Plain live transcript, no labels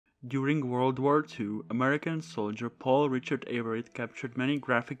During World War II, American soldier Paul Richard Everett captured many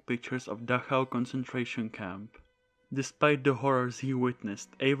graphic pictures of Dachau concentration camp. Despite the horrors he witnessed,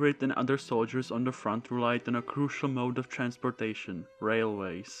 Everett and other soldiers on the front relied on a crucial mode of transportation: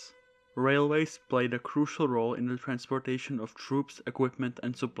 railways. Railways played a crucial role in the transportation of troops, equipment,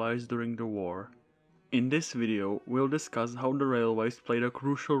 and supplies during the war. In this video, we'll discuss how the railways played a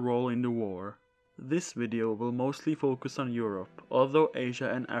crucial role in the war. This video will mostly focus on Europe. Although Asia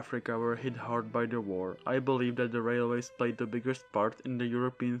and Africa were hit hard by the war, I believe that the railways played the biggest part in the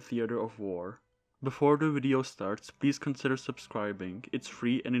European theater of war. Before the video starts, please consider subscribing. It's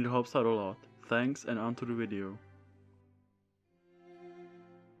free and it helps out a lot. Thanks, and on to the video.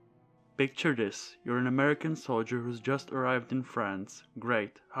 Picture this, you're an American soldier who's just arrived in France.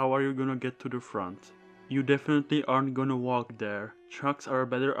 Great, how are you gonna get to the front? You definitely aren't gonna walk there. Trucks are a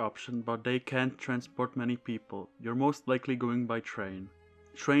better option, but they can't transport many people. You're most likely going by train.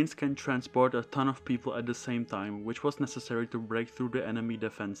 Trains can transport a ton of people at the same time, which was necessary to break through the enemy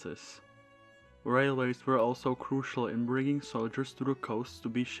defenses. Railways were also crucial in bringing soldiers to the coast to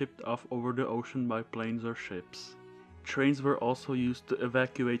be shipped off over the ocean by planes or ships. Trains were also used to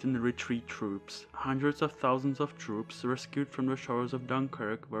evacuate and retreat troops. Hundreds of thousands of troops rescued from the shores of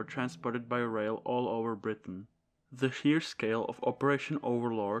Dunkirk were transported by rail all over Britain. The sheer scale of Operation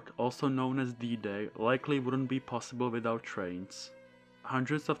Overlord, also known as D-Day, likely wouldn't be possible without trains.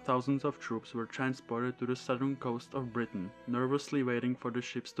 Hundreds of thousands of troops were transported to the southern coast of Britain, nervously waiting for the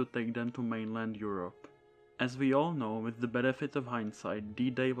ships to take them to mainland Europe. As we all know, with the benefit of hindsight,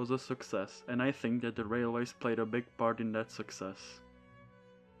 D-Day was a success, and I think that the railways played a big part in that success.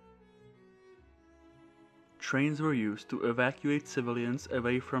 Trains were used to evacuate civilians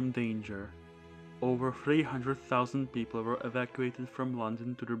away from danger. Over 300,000 people were evacuated from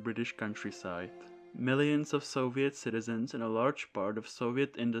London to the British countryside. Millions of Soviet citizens and a large part of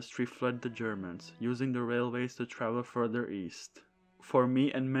Soviet industry fled the Germans, using the railways to travel further east. For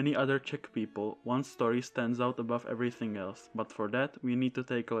me and many other Czech people, one story stands out above everything else, but for that we need to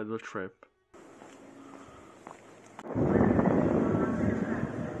take a little trip.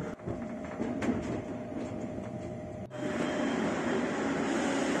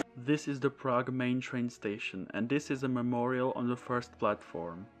 This is the Prague main train station, and this is a memorial on the first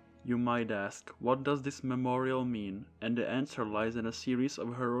platform. You might ask, what does this memorial mean? And the answer lies in a series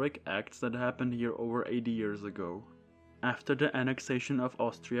of heroic acts that happened here over 80 years ago. After the annexation of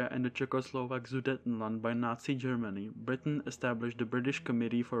Austria and the Czechoslovak Sudetenland by Nazi Germany, Britain established the British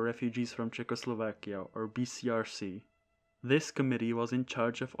Committee for Refugees from Czechoslovakia, or BCRC. This committee was in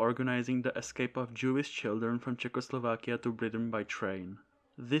charge of organizing the escape of Jewish children from Czechoslovakia to Britain by train.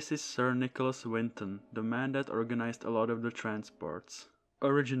 This is Sir Nicholas Winton, the man that organized a lot of the transports.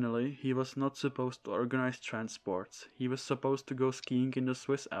 Originally, he was not supposed to organize transports. He was supposed to go skiing in the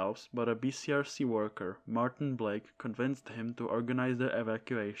Swiss Alps, but a BCRC worker, Martin Blake, convinced him to organize the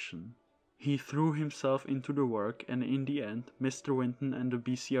evacuation. He threw himself into the work, and in the end, Mr. Winton and the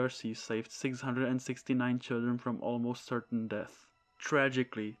BCRC saved 669 children from almost certain death.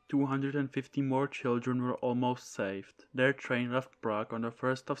 Tragically, 250 more children were almost saved. Their train left Prague on the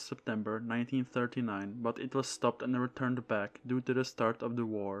 1st of September 1939, but it was stopped and returned back due to the start of the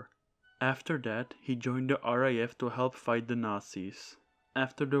war. After that, he joined the RAF to help fight the Nazis.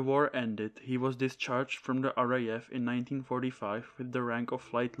 After the war ended, he was discharged from the RAF in 1945 with the rank of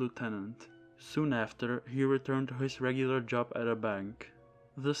flight lieutenant. Soon after, he returned to his regular job at a bank.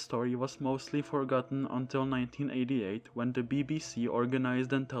 The story was mostly forgotten until 1988, when the BBC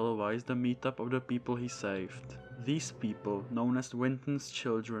organized and televised the meetup of the people he saved. These people, known as Winton's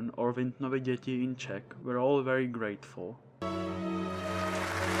children or Wintonovy děti in Czech, were all very grateful.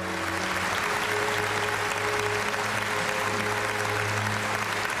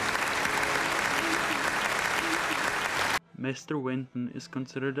 Mr. Winton is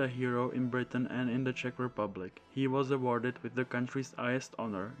considered a hero in Britain and in the Czech Republic. He was awarded with the country's highest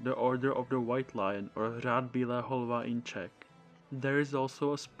honor, the Order of the White Lion, or Řád Bílé holva in Czech. There is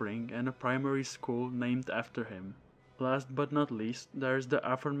also a spring and a primary school named after him. Last but not least, there is the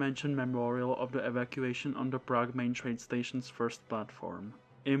aforementioned memorial of the evacuation on the Prague main train station's first platform.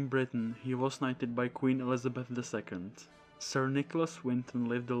 In Britain, he was knighted by Queen Elizabeth II. Sir Nicholas Winton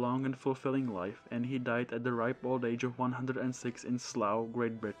lived a long and fulfilling life, and he died at the ripe old age of 106 in Slough,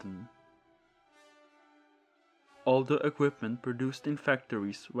 Great Britain. All the equipment produced in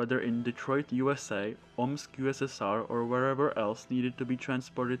factories, whether in Detroit, USA, Omsk, USSR, or wherever else, needed to be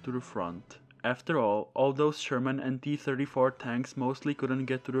transported to the front. After all those Sherman and T-34 tanks mostly couldn't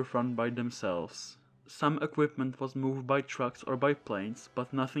get to the front by themselves. Some equipment was moved by trucks or by planes,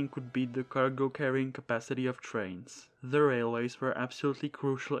 but nothing could beat the cargo carrying capacity of trains. The railways were absolutely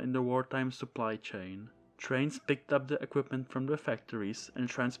crucial in the wartime supply chain. Trains picked up the equipment from the factories and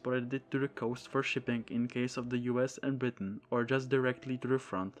transported it to the coast for shipping in case of the US and Britain, or just directly to the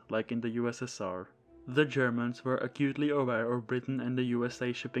front, like in the USSR. The Germans were acutely aware of Britain and the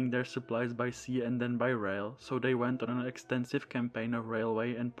USA shipping their supplies by sea and then by rail, so they went on an extensive campaign of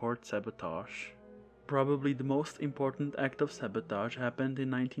railway and port sabotage. Probably the most important act of sabotage happened in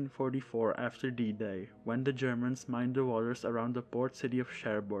 1944 after D-Day, when the Germans mined the waters around the port city of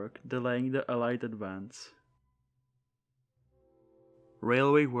Cherbourg, delaying the Allied advance.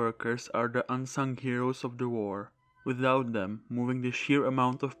 Railway workers are the unsung heroes of the war. Without them, moving the sheer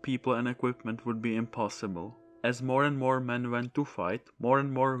amount of people and equipment would be impossible. As more and more men went to fight, more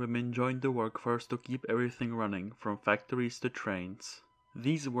and more women joined the workforce to keep everything running, from factories to trains.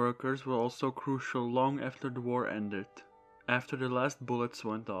 These workers were also crucial long after the war ended. After the last bullets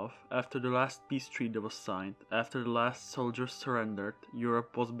went off, after the last peace treaty was signed, after the last soldiers surrendered,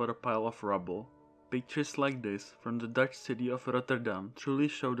 Europe was but a pile of rubble. Pictures like this, from the Dutch city of Rotterdam, truly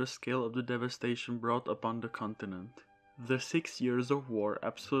show the scale of the devastation brought upon the continent. The 6 years of war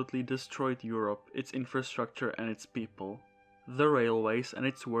absolutely destroyed Europe, its infrastructure and its people. The railways and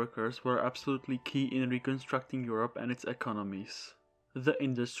its workers were absolutely key in reconstructing Europe and its economies. The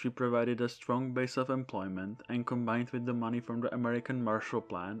industry provided a strong base of employment, and combined with the money from the American Marshall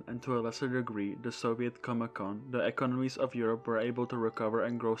Plan and to a lesser degree the Soviet Comecon, the economies of Europe were able to recover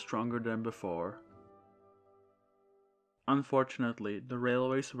and grow stronger than before. Unfortunately, the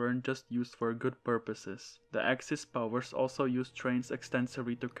railways weren't just used for good purposes. The Axis powers also used trains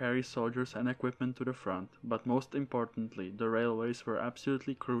extensively to carry soldiers and equipment to the front, but most importantly, the railways were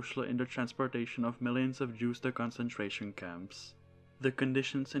absolutely crucial in the transportation of millions of Jews to concentration camps. The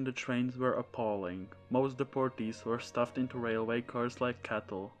conditions in the trains were appalling. Most deportees were stuffed into railway cars like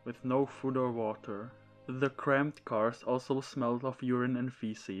cattle, with no food or water. The cramped cars also smelled of urine and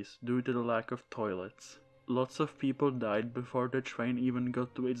feces due to the lack of toilets. Lots of people died before the train even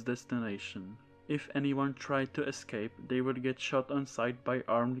got to its destination. If anyone tried to escape, they would get shot on sight by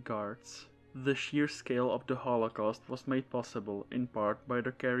armed guards. The sheer scale of the Holocaust was made possible, in part, by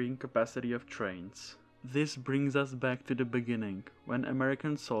the carrying capacity of trains. This brings us back to the beginning, when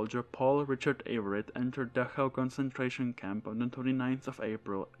American soldier Paul Richard Everett entered Dachau concentration camp on the 29th of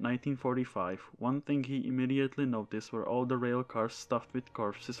April, 1945. One thing he immediately noticed were all the rail cars stuffed with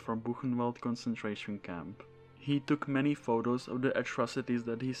corpses from Buchenwald concentration camp. He took many photos of the atrocities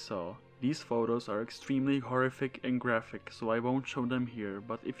that he saw. These photos are extremely horrific and graphic, so I won't show them here,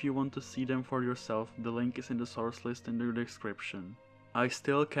 but if you want to see them for yourself, the link is in the source list in the description. I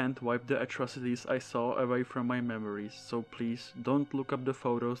still can't wipe the atrocities I saw away from my memories, so please don't look up the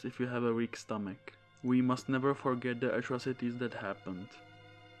photos if you have a weak stomach. We must never forget the atrocities that happened.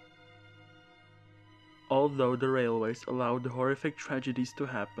 Although the railways allowed the horrific tragedies to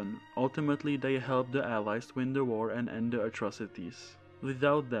happen, ultimately they helped the Allies win the war and end the atrocities.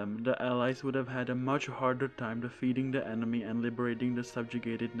 Without them, the Allies would have had a much harder time defeating the enemy and liberating the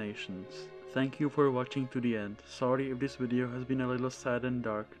subjugated nations. Thank you for watching to the end. Sorry if this video has been a little sad and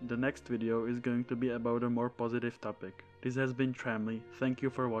dark. The next video is going to be about a more positive topic. This has been Tramley, thank you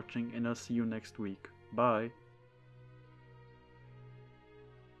for watching and I'll see you next week. Bye!